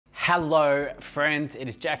Hello friends, it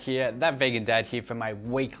is Jack here, that vegan dad here for my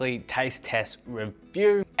weekly taste test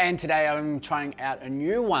review. And today I'm trying out a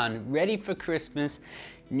new one, ready for Christmas,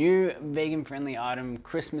 new vegan friendly item,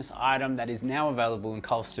 Christmas item that is now available in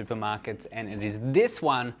Coles supermarkets, and it is this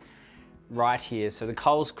one right here. So the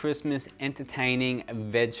Coles Christmas Entertaining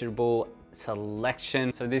Vegetable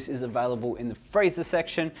Selection. So this is available in the freezer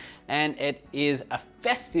section, and it is a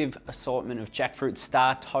festive assortment of Jackfruit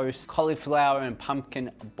Star toast, cauliflower and pumpkin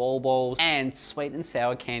baubles, and sweet and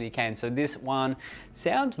sour candy canes. So this one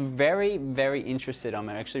sounds very, very interested. I'm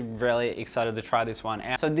actually really excited to try this one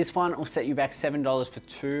out. So this one will set you back $7 for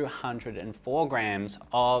 204 grams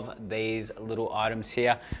of these little items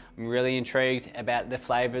here. I'm really intrigued about the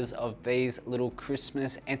flavors of these little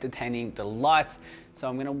Christmas entertaining delights. So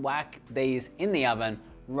I'm gonna whack these in the oven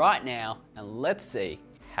right now and let's see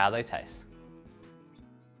how they taste.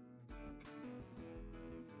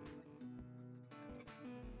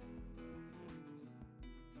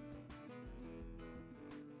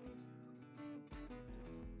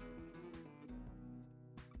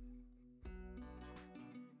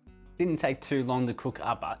 Didn't take too long to cook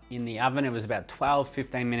up in the oven. It was about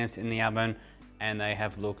 12-15 minutes in the oven, and they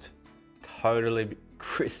have looked totally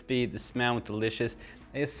crispy. The smell was delicious.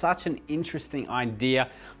 It's such an interesting idea.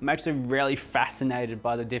 I'm actually really fascinated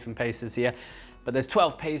by the different pieces here, but there's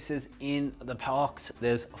 12 pieces in the box.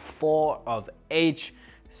 There's 4 of each.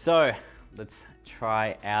 So let's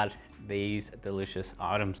try out these delicious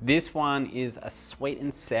items. This one is a sweet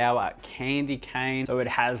and sour candy cane. So it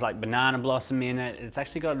has like banana blossom in it. It's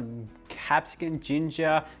actually got capsicum,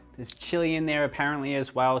 ginger. There's chili in there apparently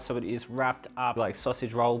as well. So it is wrapped up like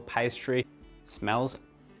sausage roll pastry. Smells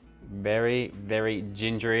very, very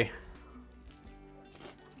gingery.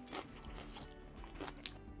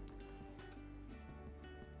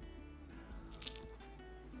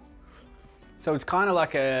 So it's kind of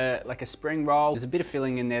like a spring roll. There's a bit of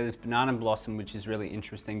filling in there. There's banana blossom, which is really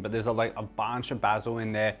interesting, but there's like a bunch of basil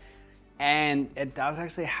in there. And it does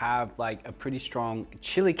actually have like a pretty strong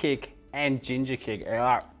chili kick and ginger kick.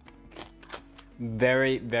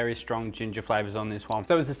 Very, very strong ginger flavors on this one.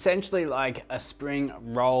 So it's essentially like a spring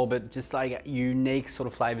roll, but just like unique sort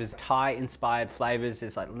of flavors, Thai inspired flavors.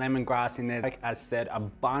 There's like lemongrass in there. Like I said, a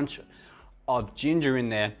bunch of ginger in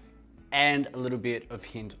there, and a little bit of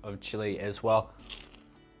hint of chili as well.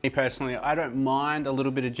 Me personally, I don't mind a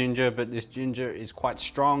little bit of ginger, but this ginger is quite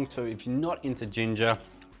strong. So if you're not into ginger,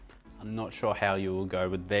 I'm not sure how you will go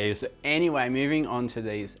with these. So anyway, moving on to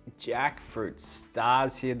these Jackfruit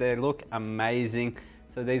Stars here. They look amazing.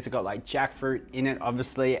 So these have got like jackfruit in it,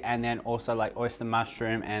 obviously, and then also like oyster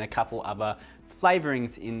mushroom and a couple other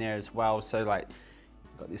flavorings in there as well. So like,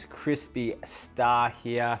 you've got this crispy star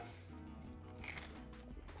here.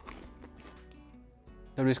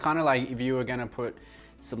 So it's kind of like if you were gonna put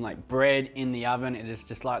some like bread in the oven, it is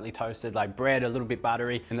just lightly toasted, like bread, a little bit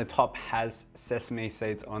buttery, and the top has sesame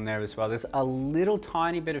seeds on there as well. There's a little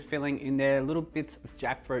tiny bit of filling in there, little bits of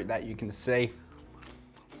jackfruit that you can see.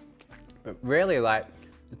 But really, like,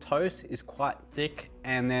 the toast is quite thick,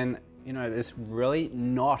 and then, you know, there's really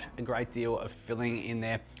not a great deal of filling in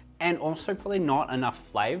there, and also probably not enough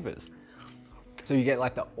flavors. So you get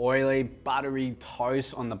like the oily, buttery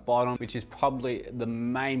toast on the bottom, which is probably the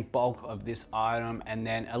main bulk of this item, and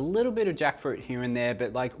then a little bit of jackfruit here and there,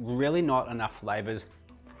 but like really not enough flavors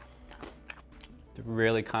to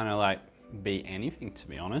really kind of like be anything, to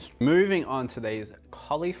be honest. Moving on to these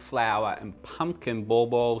cauliflower and pumpkin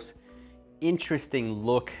baubles. Interesting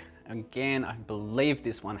look. Again, I believe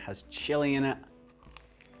this one has chili in it.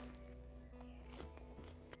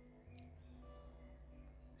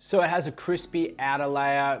 So it has a crispy outer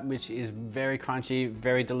layer, which is very crunchy,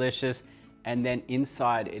 very delicious. And then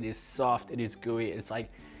inside it is soft, it is gooey. It's like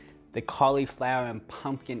the cauliflower and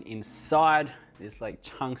pumpkin inside. There's like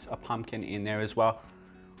chunks of pumpkin in there as well.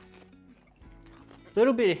 A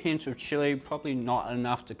little bit of hint of chili, probably not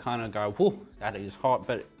enough to kind of go, whoo, that is hot,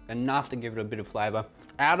 but enough to give it a bit of flavor.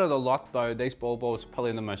 Out of the lot though, these baubles are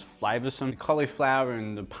probably the most flavorsome. The cauliflower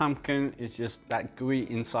and the pumpkin is just, that gooey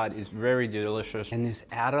inside is very delicious. And this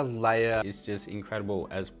outer layer is just incredible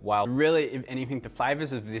as well. Really, if anything, the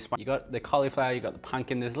flavors of this one, you got the cauliflower, you got the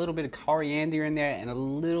pumpkin, there's a little bit of coriander in there and a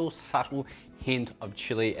little subtle hint of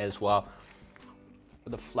chili as well.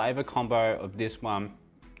 But the flavor combo of this one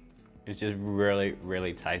is just really,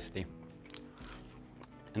 really tasty.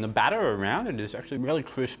 And the batter around it is actually really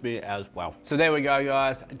crispy as well. So there we go,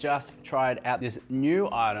 guys. Just tried out this new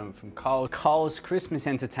item from Coles. Coles Christmas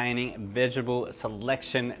Entertaining Vegetable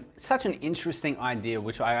Selection. Such an interesting idea,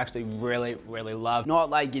 which I actually really, really love. Not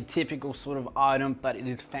like your typical sort of item, but it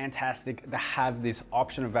is fantastic to have this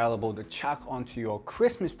option available to chuck onto your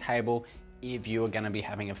Christmas table if you are gonna be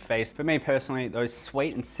having a feast. For me personally, those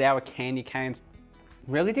sweet and sour candy canes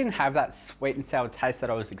really didn't have that sweet and sour taste that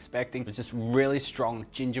I was expecting. It was just really strong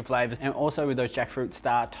ginger flavors. And also with those Jackfruit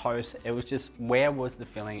Star toasts, it was just, where was the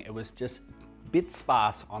filling? It was just a bit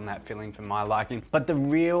sparse on that filling for my liking. But the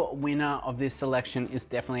real winner of this selection is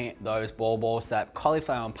definitely those Baubles. That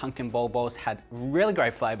cauliflower and pumpkin Baubles had really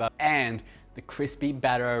great flavor, and the crispy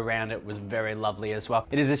batter around it was very lovely as well.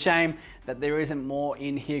 It is a shame that there isn't more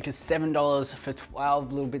in here, because $7 for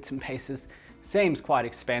 12 little bits and pieces seems quite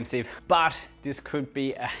expensive, but this could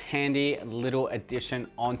be a handy little addition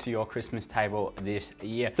onto your Christmas table this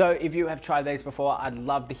year. So if you have tried these before, I'd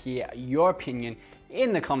love to hear your opinion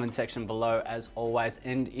in the comment section below as always.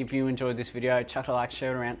 And if you enjoyed this video, chuck a like,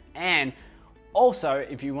 share it around. And also,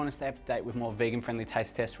 if you want to stay up to date with more vegan friendly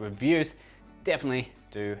taste test reviews, definitely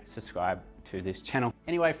do subscribe to this channel.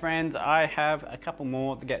 Anyway, friends, I have a couple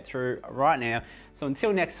more to get through right now. So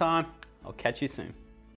until next time, I'll catch you soon.